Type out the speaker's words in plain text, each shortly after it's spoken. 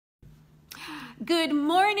Good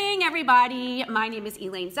morning, everybody. My name is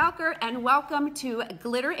Elaine Zelker, and welcome to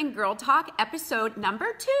Glitter and Girl Talk, episode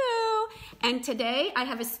number 2. And today I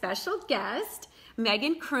have a special guest,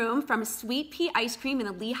 Megan Crume from Sweet Pea Ice Cream in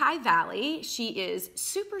the Lehigh Valley. She is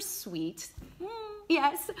super sweet.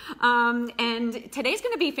 Yes. And today's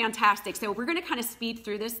going to be fantastic. So we're going to kind of speed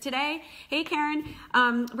through this today. Hey, Karen.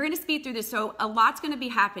 We're going to speed through this. So a lot's going to be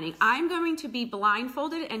happening. I'm going to be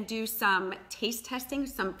blindfolded and do some taste testing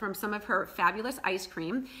from some of her fabulous ice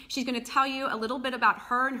cream. She's going to tell you a little bit about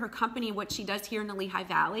her and her company, what she does here in the Lehigh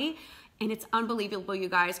Valley. And it's unbelievable, you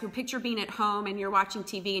guys. Go picture being at home and you're watching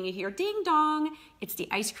TV and you hear ding dong. It's the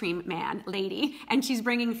ice cream lady, and she's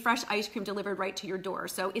bringing fresh ice cream delivered right to your door.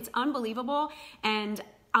 So it's unbelievable. And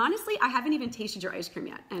honestly, I haven't even tasted your ice cream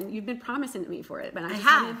yet, and you've been promising me for it, but I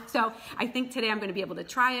haven't. So I think today I'm going to be able to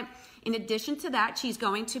try it. In addition to that, she's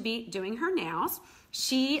going to be doing her nails.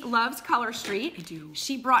 She loves Color Street. I do.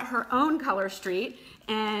 She brought her own Color Street,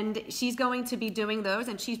 and she's going to be doing those,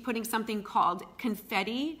 and she's putting something called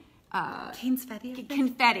confetti.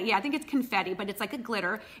 Confetti, yeah, I think it's confetti, but it's like a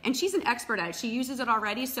glitter, and she's an expert at it. She uses it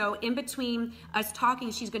already, so in between us talking,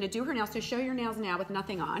 she's going to do her nails. So show your nails now with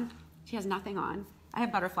nothing on. She has nothing on. I have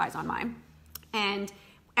butterflies on mine. And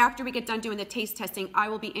after we get done doing the taste testing, I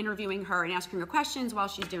will be interviewing her and asking her questions while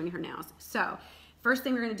she's doing her nails. So first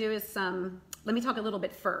thing we're going to do is let me talk a little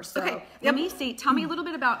bit first. So okay. Let me see. Tell me a little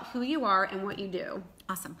bit about who you are and what you do.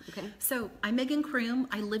 Awesome. Okay. So I'm Megan Crume.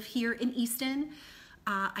 I live here in Easton.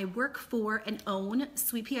 I work for and own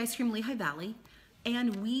Sweet Pea Ice Cream Lehigh Valley,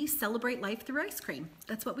 and we celebrate life through ice cream.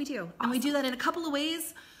 That's what we do. Awesome. And we do that in a couple of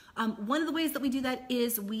ways. One of the ways that we do that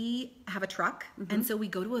is we have a truck, and so we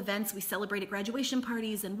go to events. We celebrate at graduation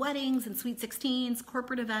parties and weddings and Sweet 16s,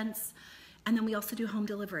 corporate events, and then we also do home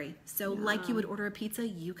delivery. So like you would order a pizza,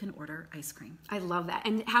 you can order ice cream. I love that.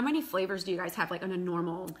 And how many flavors do you guys have, like on a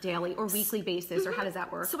normal daily or weekly basis, or how does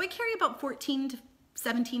that work? So I carry about 14 to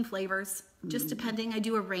 17 flavors, just depending. I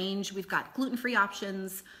do a range. We've got gluten-free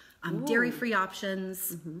options, dairy-free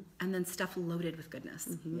options, and then stuff loaded with goodness.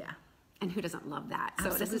 Yeah. And who doesn't love that? So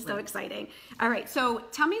Absolutely. this is so exciting. All right, so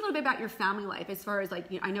tell me a little bit about your family life as far as like,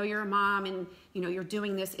 I know you're a mom and you're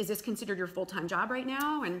doing this. Is this considered your full-time job right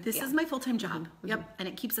now? And this is my full-time job. Yep, and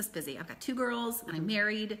it keeps us busy. I've got 2 girls and I'm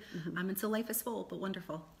married, and so life is full, but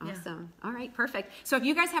wonderful. Awesome. Yeah. All right, perfect. So if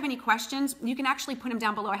you guys have any questions, you can actually put them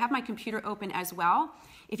down below. I have my computer open as well.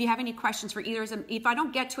 If you have any questions for either of them, if I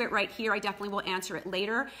don't get to it right here, I definitely will answer it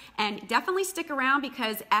later. And definitely stick around,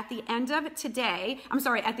 because at the end of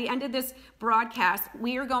at the end of this broadcast,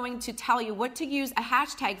 we are going to tell you what to use a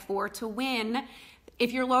hashtag for to win.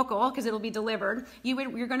 If you're local, because it'll be delivered,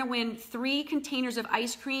 you're going to win 3 containers of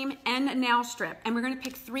ice cream and a nail strip, and we're going to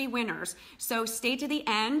pick 3 winners. So stay to the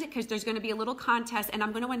end, because there's going to be a little contest, and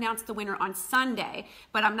I'm going to announce the winner on Sunday,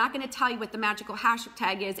 but I'm not going to tell you what the magical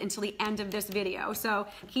hashtag is until the end of this video. So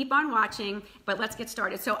keep on watching, but let's get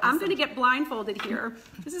started. So I'm going to get blindfolded here.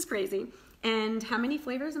 This is crazy. And how many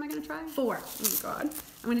flavors am I going to try? 4. Oh my God.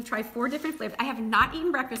 I'm going to try 4 different flavors. I have not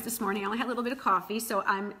eaten breakfast this morning. I only had a little bit of coffee, so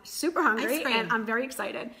I'm super hungry and I'm very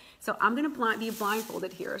excited. So I'm going to be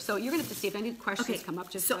blindfolded here. So you're going to have to see if any questions come up.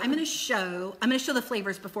 Just so I'm going to show the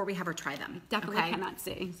flavors before we have her try them. Definitely cannot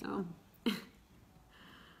see. So I'm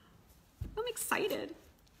excited.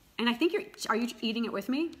 And I think are you eating it with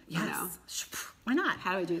me? Yes. No? Why not?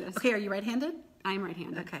 How do I do this? Okay, are you right-handed? I'm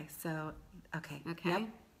right-handed. Okay, so, okay. Okay. Yep.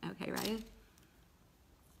 Okay, ready?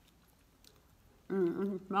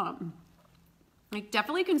 Smell it. I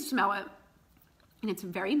definitely can smell it. And it's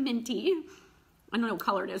very minty. I don't know what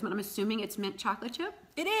color it is, but I'm assuming it's mint chocolate chip.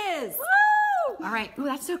 It is. Woo! All right. Oh,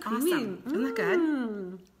 that's so creamy. Awesome. Isn't that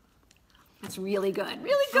good? That's really good.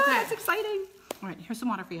 Really good. Okay. That's exciting. All right, here's some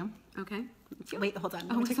water for you. Okay. Wait, hold on.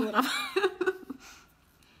 Let me take the lid off.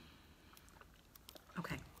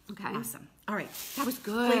 Okay. Okay. Awesome. All right. That was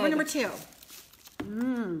good. Flavor number 2.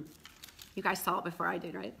 You guys saw it before I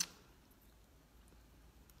did, right?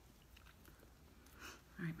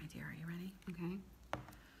 All right, my dear, are you ready?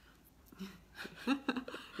 Okay.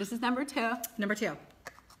 This is number 2. Number 2.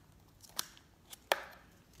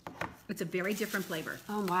 It's a very different flavor.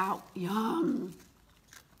 Oh, wow. Yum.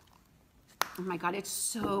 Oh my God, it's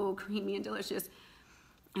so creamy and delicious.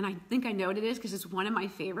 And I think I know what it is because it's one of my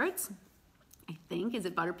favorites. I think. Is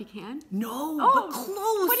it butter pecan? No, but close.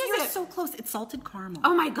 What is You're it? so close. It's salted caramel.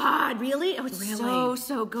 Oh my God, really? It was Really?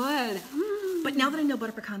 so good. But now that I know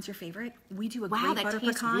butter pecan's your favorite, we do a great butter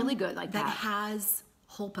tastes pecan really good like that. has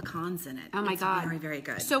whole pecans in it. Oh my God. It's very, very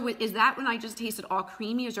good. So is that when I just tasted all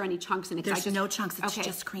creamy? Is there any chunks in it? There's no chunks. It's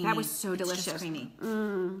just creamy. That was so delicious. It's just creamy.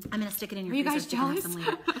 I'm going to stick it in your Are you freezer guys so you can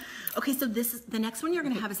have jealous? some later. Okay, so the next one you're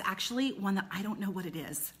going to have is actually one that I don't know what it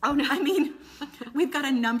is. Oh, no. I mean, we've got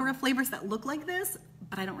a number of flavors that look like this,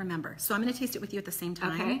 but I don't remember. So I'm going to taste it with you at the same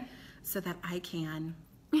time so that I can...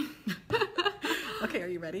 Okay, are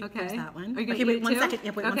you ready? Okay. Here's that one. Are you Okay, wait 1 second.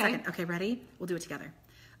 Yeah, wait 1 Okay. second. Okay, ready? We'll do it together.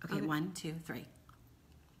 Okay, 1, 2, 3.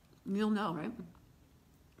 You'll know, right?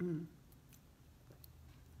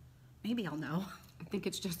 Maybe I'll know. I think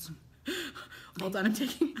it's just... Hold on, I'm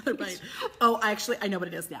taking another bite. Oh, I know what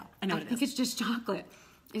it is now. I know what I it think is. it's just chocolate.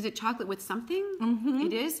 Is it chocolate with something?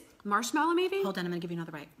 It is? Marshmallow, maybe? Hold on, I'm going to give you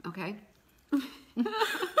another bite. Okay. All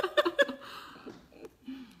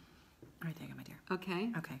right, there you go, my dear.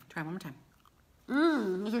 Okay. Okay, try one more time.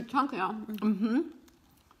 Is it chunky?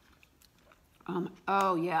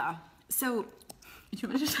 Oh, yeah. So, do you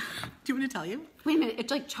want to tell you? Wait a minute.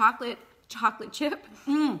 It's like chocolate chip?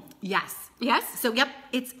 Yes. Yes? So, yep,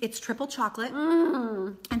 it's triple chocolate.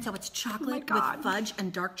 And so it's chocolate with God. fudge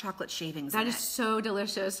and dark chocolate shavings That in is it. so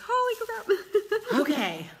delicious. Holy crap.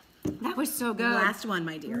 Okay. That was so good. Last one,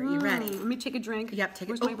 my dear. You ready? Let me take a drink. Yep, take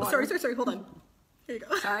it. Where's my water? Sorry. Hold on. Here you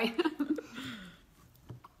go. Sorry.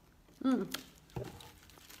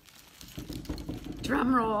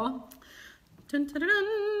 Drum roll. Dun, dun, dun,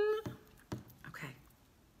 dun. Okay.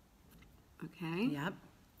 Okay. Yep.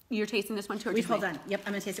 You're tasting this one too? Or Wait, just hold me? on. Yep,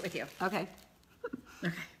 I'm going to taste it with you. Okay.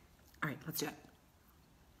 Okay. All right, let's do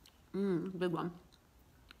it. Big one.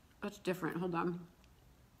 That's different. Hold on.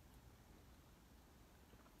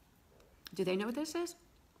 Do they know what this is?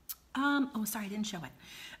 Oh, sorry, I didn't show it.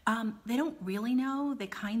 They don't really know. They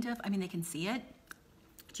kind of, they can see it.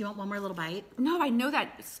 Do you want one more little bite? No, I know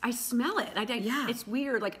that. I smell it. Yeah. It's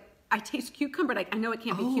weird. Like, I taste cucumber. Like, I know it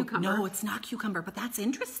can't be cucumber. No, it's not cucumber, but that's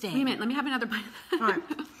interesting. Wait a minute. Let me have another bite of that. All right.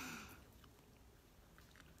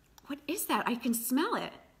 What is that? I can smell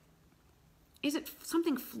it. Is it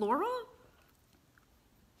something floral?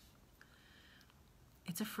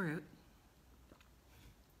 It's a fruit.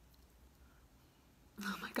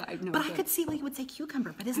 Oh my God, I have no But clue. I could see why you would say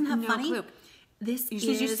cucumber, but isn't I have that no funny? clue. This You is...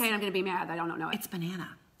 should just say I'm going to be mad. I don't know it. It's banana.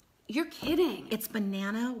 You're kidding. It's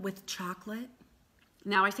banana with chocolate.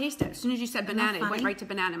 Now I taste it. As soon as you said banana, it went funny? right to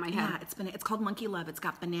banana in my head. Yeah, it's banana. It's called Monkey Love. It's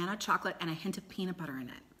got banana, chocolate, and a hint of peanut butter in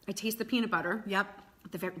it. I taste the peanut butter. Yep.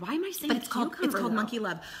 At the very, why am I saying But it's called cucumber, though? Monkey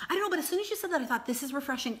Love. I don't know, but as soon as you said that, I thought this is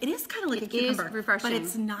refreshing. It is kind of like a It cucumber, is refreshing. but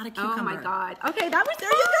it's not a cucumber. Oh my God. Okay, that was There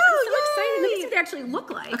you go. I'm so excited. Let me see Yay. what they actually look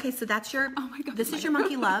like. Okay, so that's your. Oh my God, This oh is my your God.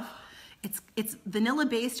 Monkey Love. It's vanilla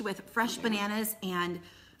based with fresh bananas and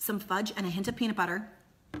some fudge and a hint of peanut butter.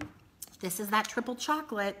 This is that triple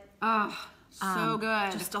chocolate. Oh, so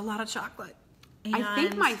good. Just a lot of chocolate. I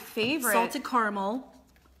think And my favorite. salted caramel,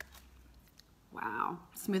 Wow.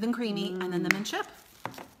 smooth and creamy, and then the mint chip.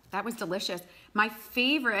 That was delicious. My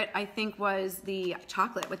favorite, I think, was the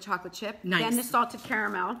chocolate with chocolate chip. Nice. Then the salted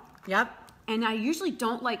caramel. Yep. And I usually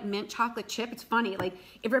don't like mint chocolate chip. It's funny. Like,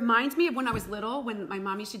 it reminds me of when I was little, when my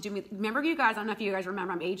mom used to do me. Remember, you guys, I don't know if you guys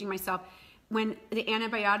remember, I'm aging myself. When the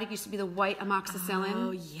antibiotic used to be the white amoxicillin. Oh,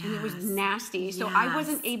 And it was yes. nasty. So I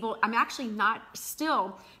wasn't Yes. able, I'm actually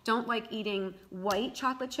don't like eating white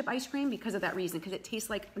chocolate chip ice cream because of that reason, because it tastes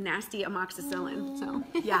like nasty amoxicillin. So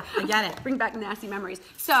Yeah, I get it. bring back nasty memories.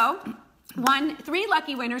 So 3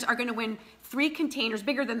 lucky winners are going to win 3 containers,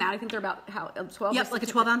 bigger than that. I think they're about 12. Yep, like a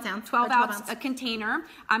 12-ounce ounce. 12 Or 12 ounce ounce. a container.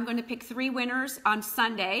 I'm going to pick 3 winners on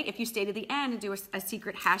Sunday if you stay to the end and do a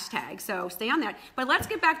secret hashtag. So stay on that. But let's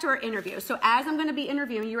get back to our interview. So as I'm going to be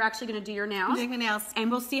interviewing, you're actually going to do your nails. I'm doing my nails. And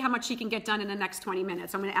we'll see how much she can get done in the next 20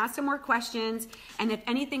 minutes. I'm going to ask some more questions. And if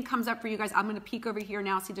anything comes up for you guys, I'm going to peek over here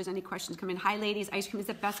now, see if there's any questions come in. Hi, ladies. Ice cream is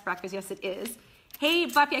the best breakfast. Yes, it is. Hey,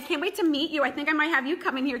 Buffy, I can't wait to meet you. I think I might have you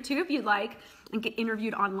come in here too if you'd like and get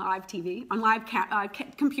interviewed on live TV, on live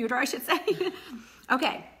computer, I should say.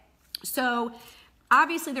 Okay, so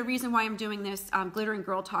obviously the reason why I'm doing this Glitter and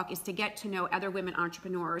Girl Talk is to get to know other women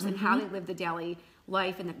entrepreneurs and how they live the daily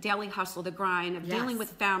life and the daily hustle, the grind of dealing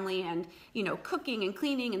with family and, cooking and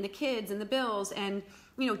cleaning and the kids and the bills and,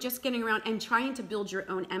 just getting around and trying to build your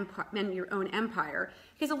own empire.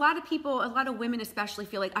 Because a lot of women especially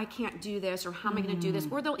feel like, I can't do this, or how am I going to do this?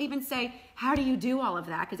 Or they'll even say, how do you do all of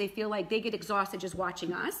that? Because they feel like they get exhausted just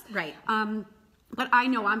watching us. Right. But I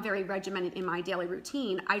know I'm very regimented in my daily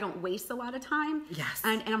routine. I don't waste a lot of time. Yes.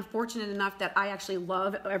 And I'm fortunate enough that I actually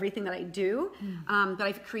love everything that I do, that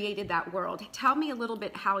I've created that world. Tell me a little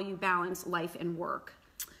bit how you balance life and work.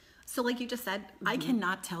 So like you just said, I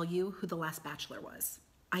cannot tell you who the last Bachelor was.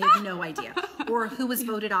 I have no idea. Or who was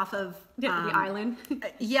voted off of... The island.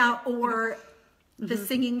 Yeah, or the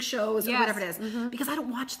singing shows or Yes. whatever it is, because I don't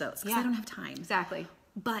watch those because I don't have time. Exactly.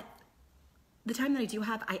 But the time that I do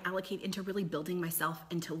have, I allocate into really building myself,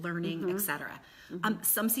 into learning, etc.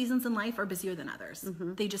 Some seasons in life are busier than others.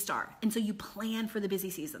 They just are. And so you plan for the busy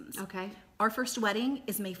seasons. Okay. Our first wedding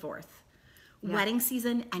is May 4th. Wedding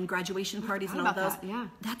season and graduation parties and all of those,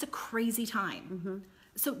 that's a crazy time.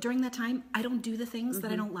 So during that time, I don't do the things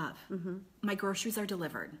that I don't love. My groceries are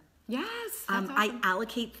delivered. Yes, that's awesome. I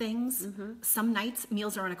allocate things. Some nights,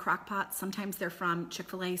 meals are in a crock pot. Sometimes they're from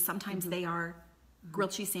Chick-fil-A. Sometimes they are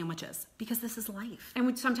grilled cheese sandwiches, because this is life. And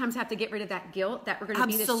we sometimes have to get rid of that guilt that we're going to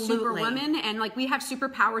be this Absolutely. superwoman, and like we have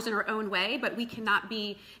superpowers in our own way, but we cannot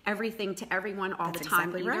be everything to everyone all That's the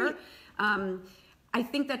time exactly either. right. I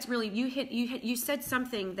think that's really, you said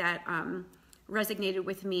something that resonated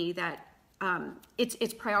with me, that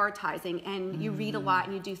it's prioritizing, and you read a lot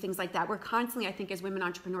and you do things like that. We're constantly, I think, as women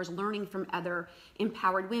entrepreneurs, learning from other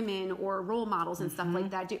empowered women or role models and stuff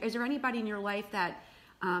like that. Is there anybody in your life that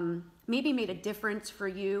maybe made a difference for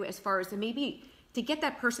you, as far as maybe to get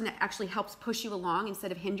that person that actually helps push you along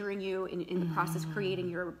instead of hindering you in the process of creating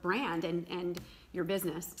your brand and your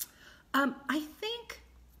business? I think,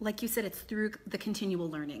 like you said, it's through the continual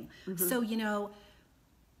learning. So,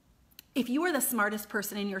 if you are the smartest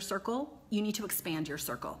person in your circle, you need to expand your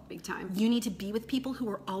circle. Big time. You need to be with people who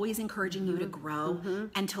are always encouraging you to grow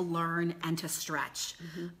and to learn and to stretch.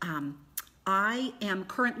 I am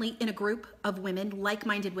currently in a group of women,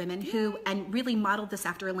 like-minded women, who, and really modeled this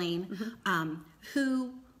after Elaine,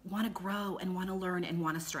 who want to grow and want to learn and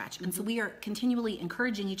want to stretch. And so we are continually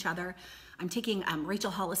encouraging each other. I'm taking Rachel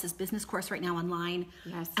Hollis's business course right now online,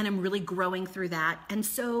 and I'm really growing through that. And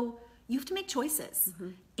so you have to make choices,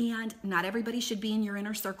 and not everybody should be in your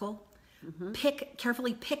inner circle.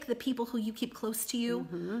 Carefully pick the people who you keep close to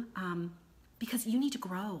you, because you need to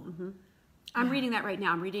grow. I'm reading that right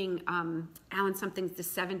now. I'm reading Alan Something's The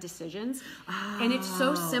 7 Decisions, and it's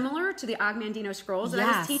so similar to the Ogmandino scrolls that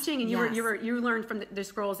I was teaching, and you learned from the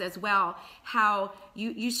scrolls as well, how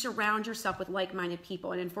you surround yourself with like-minded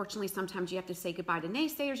people, and unfortunately sometimes you have to say goodbye to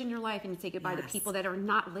naysayers in your life, and say goodbye to people that are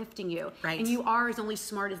not lifting you. And you are as only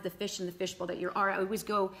smart as the fish in the fishbowl that you are. I always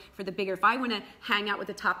go for the bigger. If I want to hang out with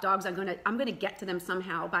the top dogs, I'm gonna get to them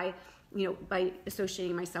somehow by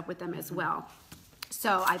associating myself with them as well.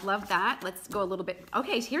 So I love that. Let's go a little bit.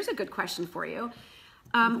 Okay, here's a good question for you.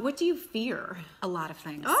 What do you fear? A lot of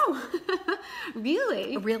things. Oh,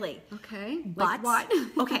 really? Really. Okay. But like what?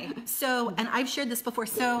 Okay. So, and I've shared this before.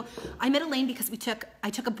 So I met Elaine because I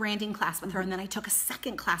took a branding class with her, and then I took a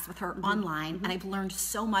second class with her online, and I've learned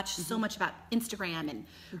so much about Instagram and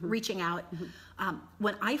reaching out.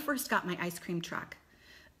 When I first got my ice cream truck,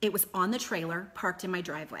 it was on the trailer, parked in my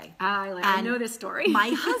driveway. I know this story.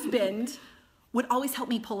 My husband would always help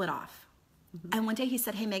me pull it off. And one day he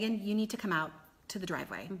said, "Hey, Megan, you need to come out to the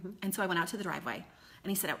driveway." And so I went out to the driveway, and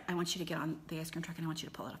he said, I want you to get on the ice cream truck, and I want you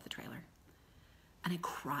to pull it off the trailer. And I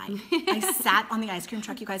cried. I sat on the ice cream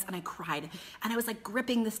truck, you guys, and I cried. And I was like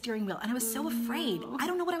gripping the steering wheel, and I was so afraid. I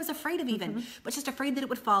don't know what I was afraid of even, but just afraid that it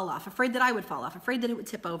would fall off, afraid that I would fall off, afraid that it would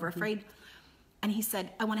tip over, afraid. And he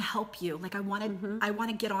said, "I want to help you. Like I want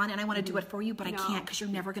to get on, and I want to do it for you, but I can't, because you're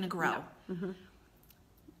never going to grow."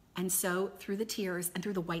 And so through the tears and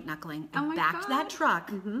through the white knuckling, I backed that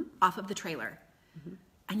truck off of the trailer.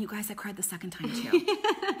 And you guys, I cried the second time too.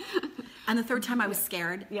 And the third time I was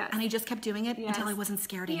scared. And I just kept doing it until I wasn't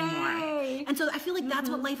scared anymore. And so I feel like that's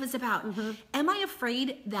what life is about. Am I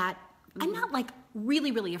afraid that, I'm not like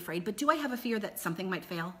really, really afraid, but do I have a fear that something might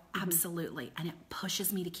fail? Absolutely. And it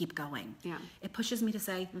pushes me to keep going. It pushes me to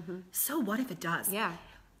say, so what if it does?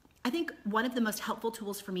 I think one of the most helpful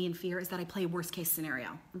tools for me in fear is that I play a worst case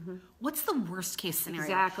scenario. What's the worst case scenario?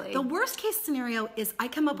 Exactly. The worst case scenario is I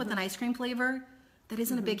come up with an ice cream flavor that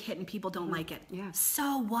isn't a big hit and people don't like it.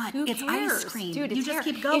 So what? Who it's cares? ice cream. Dude, you just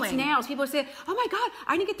keep going. It's nails. People say, "Oh my God,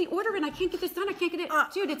 I didn't get the order and I can't get this done. I can't get it."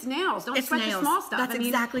 Dude, it's nails. Don't sweat the small stuff. That's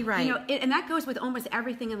exactly right. And that goes with almost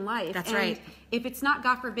everything in life. That's right. If it's not,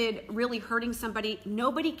 God forbid, really hurting somebody,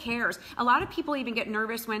 nobody cares. A lot of people even get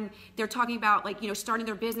nervous when they're talking about starting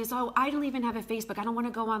their business. "Oh, I don't even have a Facebook. I don't want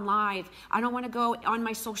to go on live. I don't want to go on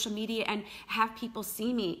my social media and have people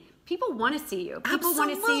see me." People want to see you. People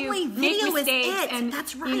want to see you make mistakes. And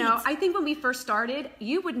that's right. I think when we first started,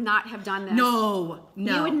 you would not have done this. No.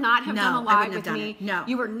 You would not have done a live with me. No.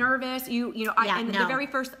 You were nervous. The very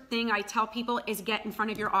first thing I tell people is get in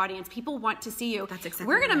front of your audience. People want to see you. That's exactly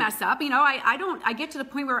We're gonna mess up. I get to the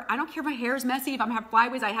point where I don't care if my hair is messy, if I have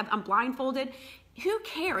flyaways, I'm blindfolded. who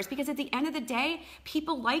cares? Because at the end of the day,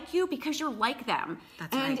 people like you because you're like them.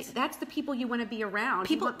 That's and right. that's the people you want to be around.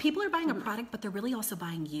 People are buying a product, but they're really also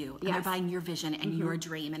buying you. And they're buying your vision and your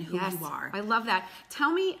dream and who you are. I love that.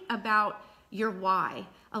 Tell me about your why.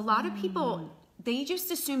 A lot of people, they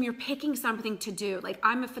just assume you're picking something to do. Like,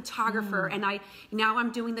 I'm a photographer and now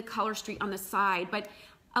I'm doing the color street on the side. But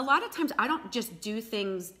a lot of times I don't just do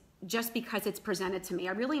things just because it's presented to me.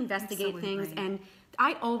 I really investigate things, and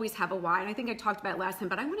I always have a why. And I think I talked about it last time,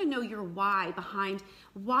 but I want to know your why behind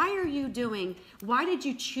why did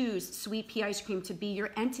you choose Sweet Pea Ice Cream to be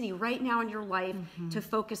your entity right now in your life to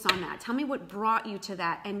focus on that? Tell me what brought you to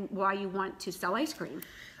that and why you want to sell ice cream.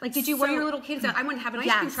 Like, did you, when you were little kids, I want to have an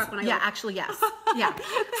ice cream truck when I actually, yes. Yeah.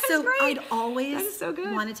 So great. I'd always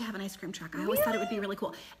wanted to have an ice cream truck. I always thought it would be really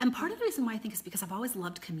cool. And part of the reason why I think is because I've always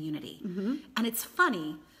loved community. And it's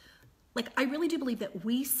funny, like, I really do believe that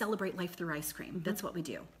we celebrate life through ice cream. That's what we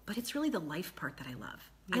do. But it's really the life part that I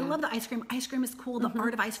love. I love the ice cream. Ice cream is cool. The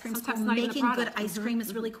art of ice cream is cool. Making good ice cream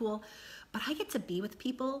is really cool. But I get to be with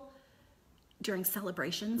people during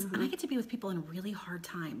celebrations, and I get to be with people in really hard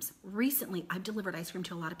times. Recently, I've delivered ice cream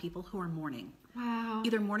to a lot of people who are mourning. Wow.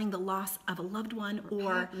 Either mourning the loss of a loved one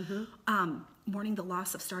or mourning the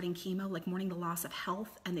loss of starting chemo, like mourning the loss of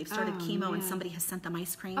health, and they've started chemo and somebody has sent them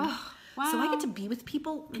ice cream. Oh, wow. So I get to be with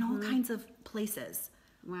people in all kinds of places.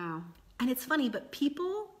 Wow. And it's funny, but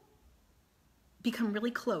people become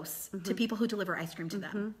really close to people who deliver ice cream to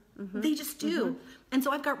them. They just do. And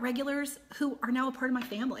so I've got regulars who are now a part of my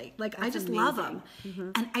family. Like, I just love them.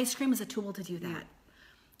 And ice cream is a tool to do that.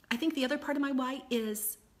 I think the other part of my why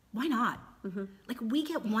is, why not? Like, we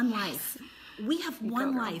get one life. We have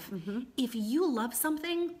one life. If you love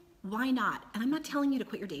something, why not? And I'm not telling you to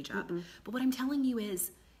quit your day job. But what I'm telling you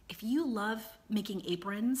is, if you love making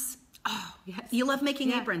aprons, you love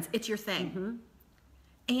making aprons, it's your thing.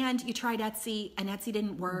 And you tried Etsy and Etsy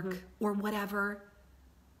didn't work or whatever,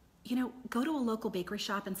 you know, go to a local bakery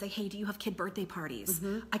shop and say, hey, do you have kid birthday parties?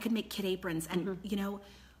 I could make kid aprons and, you know,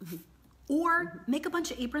 or make a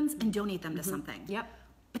bunch of aprons and donate them to something.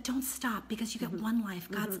 But don't stop, because you get one life.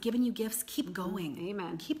 God's given you gifts. Keep going.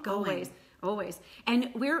 Amen. Keep going. Always. Always. And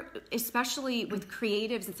we're, especially with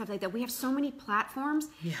creatives and stuff like that, we have so many platforms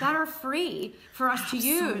that are free for us to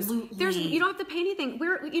use. You don't have to pay anything.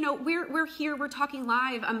 We're here, we're talking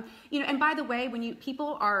live. And by the way, when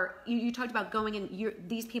people are, you talked about going and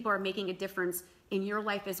these people are making a difference in your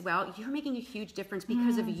life as well. You're making a huge difference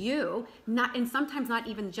because of you, and sometimes not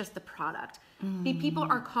even just the product. People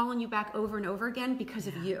are calling you back over and over again because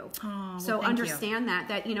of you. So understand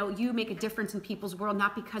that you make a difference in people's world,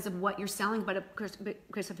 not because of what you're selling, but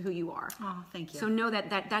because of who you are. Oh, thank you. So know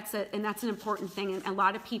that's an important thing. And a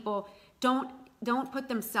lot of people don't put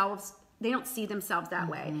themselves, they don't see themselves that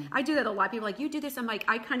way. I do that a lot. People are like, you do this. I'm like,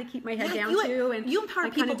 I kind of keep my head down too. And you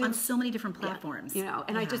empower people on so many different platforms.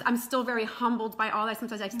 And I'm still very humbled by all that.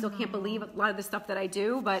 Sometimes I still can't believe a lot of the stuff that I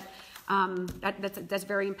do, but that's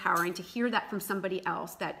very empowering to hear that from somebody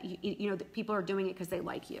else, that that people are doing it because they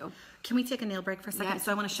like you. Can we take a nail break for a second? Yes.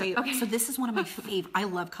 So I want to show you. Okay. So this is one of my favorite. I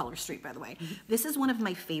love Color Street, by the way. This is one of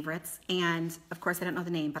my favorites, and of course I don't know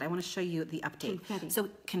the name, but I want to show you the update. Confetti. So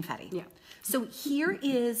confetti. Yeah. So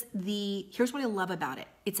here's what I love about it.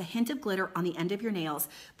 It's a hint of glitter on the end of your nails.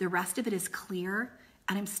 The rest of it is clear,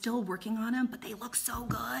 and I'm still working on them, but they look so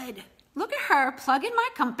good. Look at her plugging my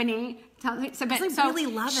company. I really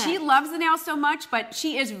love it. She loves the nails so much, but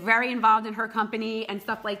she is very involved in her company and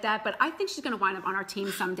stuff like that. But I think she's going to wind up on our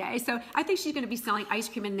team someday. So I think she's going to be selling ice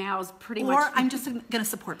cream and nails pretty much. Or I'm just going to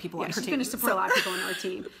support people on her team. She's going to support a lot of people on our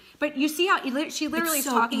team. But you see how she literally is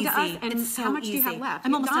talking to us, and how much do you have left?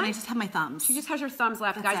 I'm almost done. I just have my thumbs. She just has her thumbs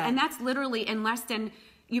left, guys. And that's literally in less than,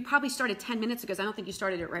 you probably started 10 minutes ago. I don't think you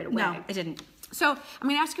started it right away. No, I didn't. So I'm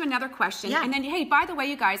going to ask you another question. And then, hey, by the way,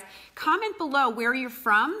 you guys, comment below where you're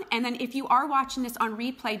from. And then if you are watching this on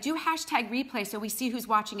replay, do hashtag replay so we see who's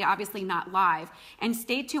watching it, obviously not live. And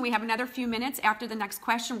stay tuned. We have another few minutes after the next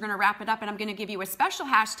question. We're going to wrap it up, and I'm going to give you a special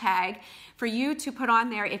hashtag for you to put on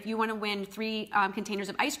there if you want to win 3 containers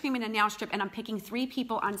of ice cream and a nail strip. And I'm picking 3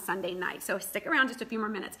 people on Sunday night. So stick around just a few more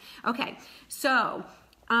minutes. Okay, so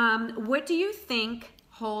what do you think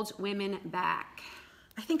holds women back?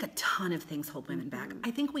 I think a ton of things hold women back.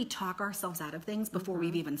 I think we talk ourselves out of things before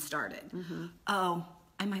we've even started. Oh,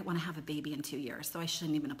 I might want to have a baby in 2 years, so I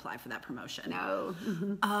shouldn't even apply for that promotion. No.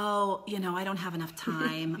 Oh, I don't have enough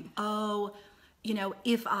time. Oh,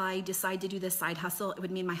 if I decide to do this side hustle, it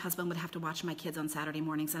would mean my husband would have to watch my kids on Saturday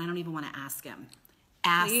mornings, and I don't even want to ask him.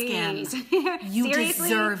 Ask him. You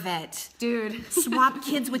deserve it. Dude. Swap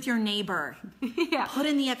kids with your neighbor. Put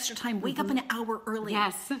in the extra time. Wake up an hour early.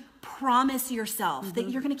 Yes. promise yourself that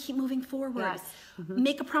you're going to keep moving forward. Yes.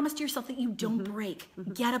 Make a promise to yourself that you don't break.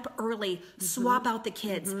 Get up early. Swap out the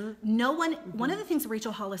kids. One of the things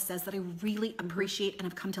Rachel Hollis says that I really appreciate and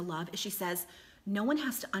have come to love is she says, no one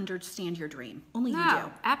has to understand your dream. Only you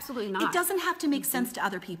do. Absolutely not. It doesn't have to make sense to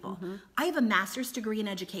other people. I have a master's degree in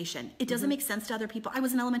education. It doesn't make sense to other people. I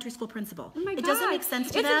was an elementary school principal. Oh my It doesn't make sense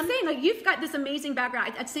to them. It's insane. Like, you've got this amazing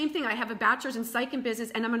background. Same thing. I have a bachelor's in psych and business,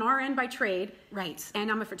 and I'm an RN by trade. Right. And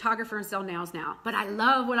I'm a photographer and sell nails now. But I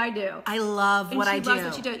love what I do. I love what I do. And she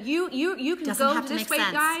loves what you do. You can Doesn't go have to this make way,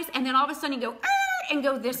 sense. guys, and then all of a sudden you go, and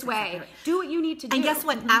go this way. Right. Do what you need to do. And guess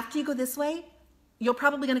what? After you go this way, you're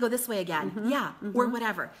probably going to go this way again. Yeah, or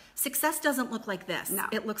whatever. Success doesn't look like this. No.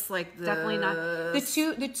 It looks like this. Definitely not.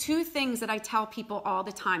 The two things that I tell people all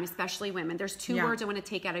the time, especially women, there's two words I want to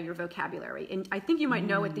take out of your vocabulary. And I think you might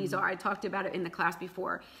know what these are. I talked about it in the class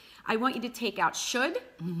before. I want you to take out should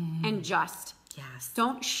and just. Yes.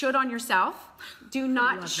 Don't should on yourself. Do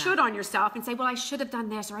not should on yourself and say, well, I should have done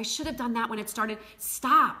this or I should have done that when it started.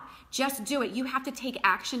 Stop. Just do it. You have to take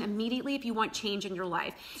action immediately if you want change in your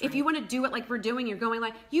life. If you want to do it like we're doing, you're going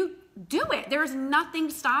like, you do it. There's nothing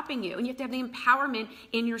stopping you. And you have to have the empowerment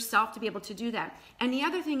in yourself to be able to do that. And the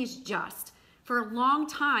other thing is just. For a long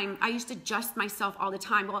time, I used to just myself all the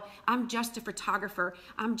time. Well, I'm just a photographer.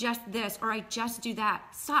 I'm just this, or I just do that.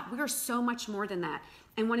 Stop. We are so much more than that.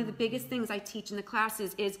 And one of the biggest things I teach in the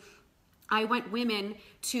classes is I want women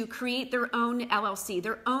to create their own LLC,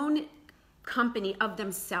 their own company of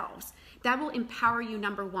themselves. That will empower you,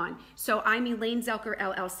 number one. So I'm Elaine Zelker,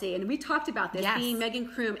 LLC. And we talked about this, being Megan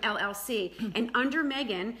Crume, LLC. And under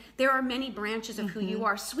Megan, there are many branches of who you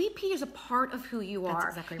are. Sweet Pea is a part of who you are.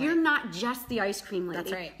 Exactly right. You're not just the ice cream lady.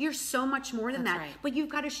 That's right. You're so much more than that. Right. But you've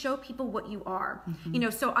got to show people what you are. You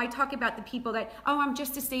know, so I talk about the people that, oh, I'm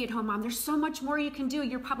just a stay-at-home mom. There's so much more you can do.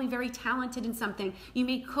 You're probably very talented in something. You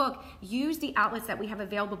may cook. Use the outlets that we have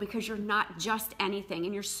available because you're not just anything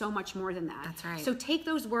and you're so much more than that. That's right. So take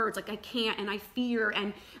those words like I can't and I fear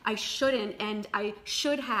and I shouldn't and I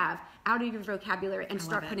should have out of your vocabulary and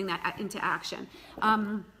start putting that into action.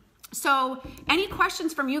 So any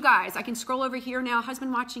questions from you guys? I can scroll over here now.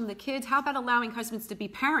 Husband watching the kids. How about allowing husbands to be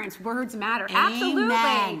parents? Words matter. Amen.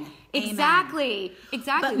 Absolutely. Exactly.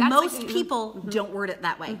 Exactly. But That's most like, people don't word it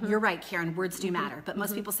that way. You're right, Karen. Words do matter. But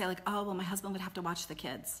most people say like, oh, well, my husband would have to watch the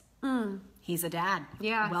kids. He's a dad.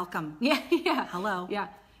 Yeah. Welcome. Yeah. Hello. Yeah.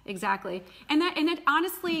 Exactly. And that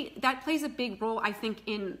honestly, that plays a big role, I think,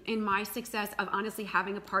 in my success of honestly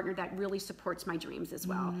having a partner that really supports my dreams as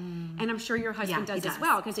well. And I'm sure your husband does as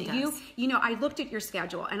well. Because you know, I looked at your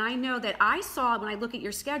schedule and I know that I saw when I look at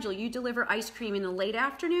your schedule, you deliver ice cream in the late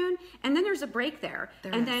afternoon and then there's a break there.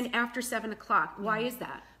 Then after 7 o'clock. Why is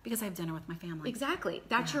that? Because I have dinner with my family. Exactly.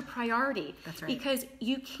 That's your priority. That's right. Because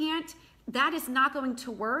you can't, that is not going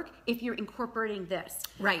to work if you're incorporating this.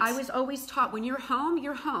 Right. I was always taught when you're home,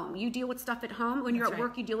 you're home. You deal with stuff at home. When you're at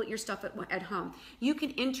work, you deal with your stuff at home. You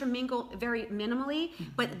can intermingle very minimally,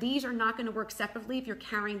 but these are not going to work separately if you're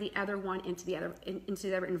carrying the other one into the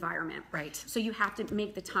other environment. Right. So you have to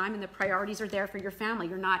make the time, and the priorities are there for your family.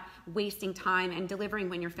 You're not wasting time and delivering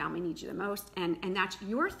when your family needs you the most, and that's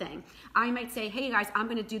your thing. I might say, hey guys, I'm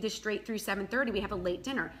going to do this straight through 7:30. We have a late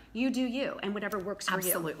dinner. You do you, and whatever works for you.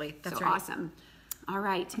 Absolutely. That's so right. Awesome. All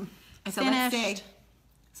right. I So finished. let's see.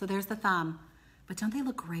 So there's the thumb. But don't they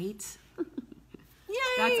look great? Yay!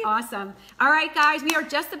 That's awesome. All right, guys, we are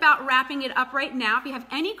just about wrapping it up right now. If you have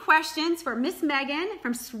any questions for Miss Megan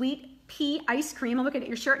from Sweet Pea Ice Cream, I'm looking at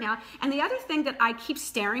your shirt now. And the other thing that I keep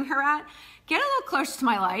staring her at, get a little closer to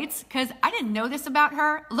my lights, because I didn't know this about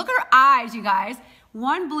her. Look at her eyes, you guys.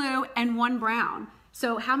 One blue and one brown.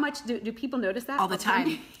 So how much do people notice that? All the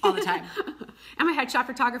time. All the time. I'm a headshot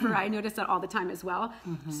photographer. I notice that all the time as well.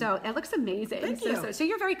 So it looks amazing. Thank you. So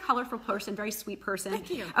you're a very colorful person, very sweet person. Thank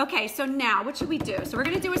you. Okay, so now what should we do? So we're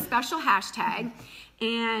going to do a special hashtag.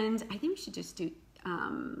 And I think we should just do, I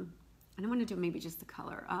don't want to do maybe just the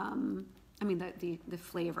color. I mean the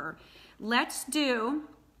flavor. Let's do,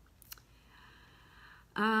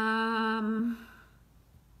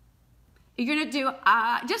 you're going to do,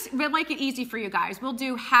 just we'll make it easy for you guys. We'll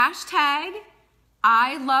do hashtag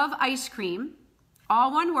I love ice cream,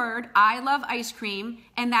 all one word, I love ice cream,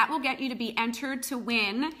 and that will get you to be entered to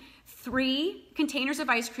win 3 containers of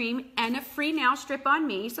ice cream, and a free nail strip on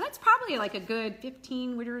me. So that's probably like a good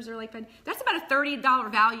 15 winners, or like that's about a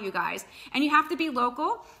 $30 value, guys. And you have to be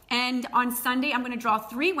local. And on Sunday, I'm going to draw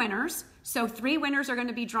 3 winners. So 3 winners are going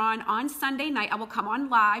to be drawn on Sunday night. I will come on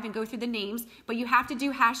live and go through the names, but you have to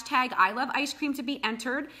do hashtag I love ice cream to be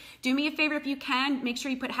entered. Do me a favor if you can, make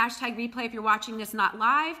sure you put hashtag replay if you're watching this not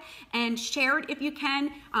live, and share it if you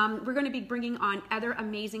can. We're going to be bringing on other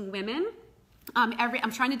amazing women.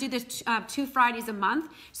 I'm trying to do this 2 Fridays a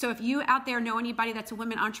month. So if you out there know anybody that's a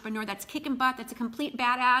women entrepreneur that's kicking butt, that's a complete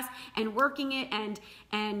badass and working it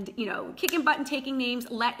and you know, kicking butt and taking names,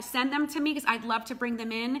 send them to me, because I'd love to bring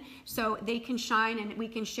them in so they can shine and we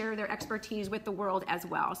can share their expertise with the world as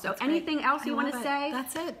well. So that's anything great. Else you want to say?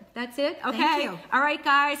 That's it. That's it? Okay. Thank you. All right,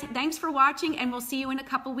 guys. Thanks for watching, and we'll see you in a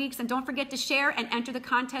couple weeks. And don't forget to share and enter the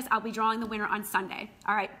contest. I'll be drawing the winner on Sunday.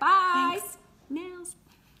 All right. Bye. Thanks. Nails.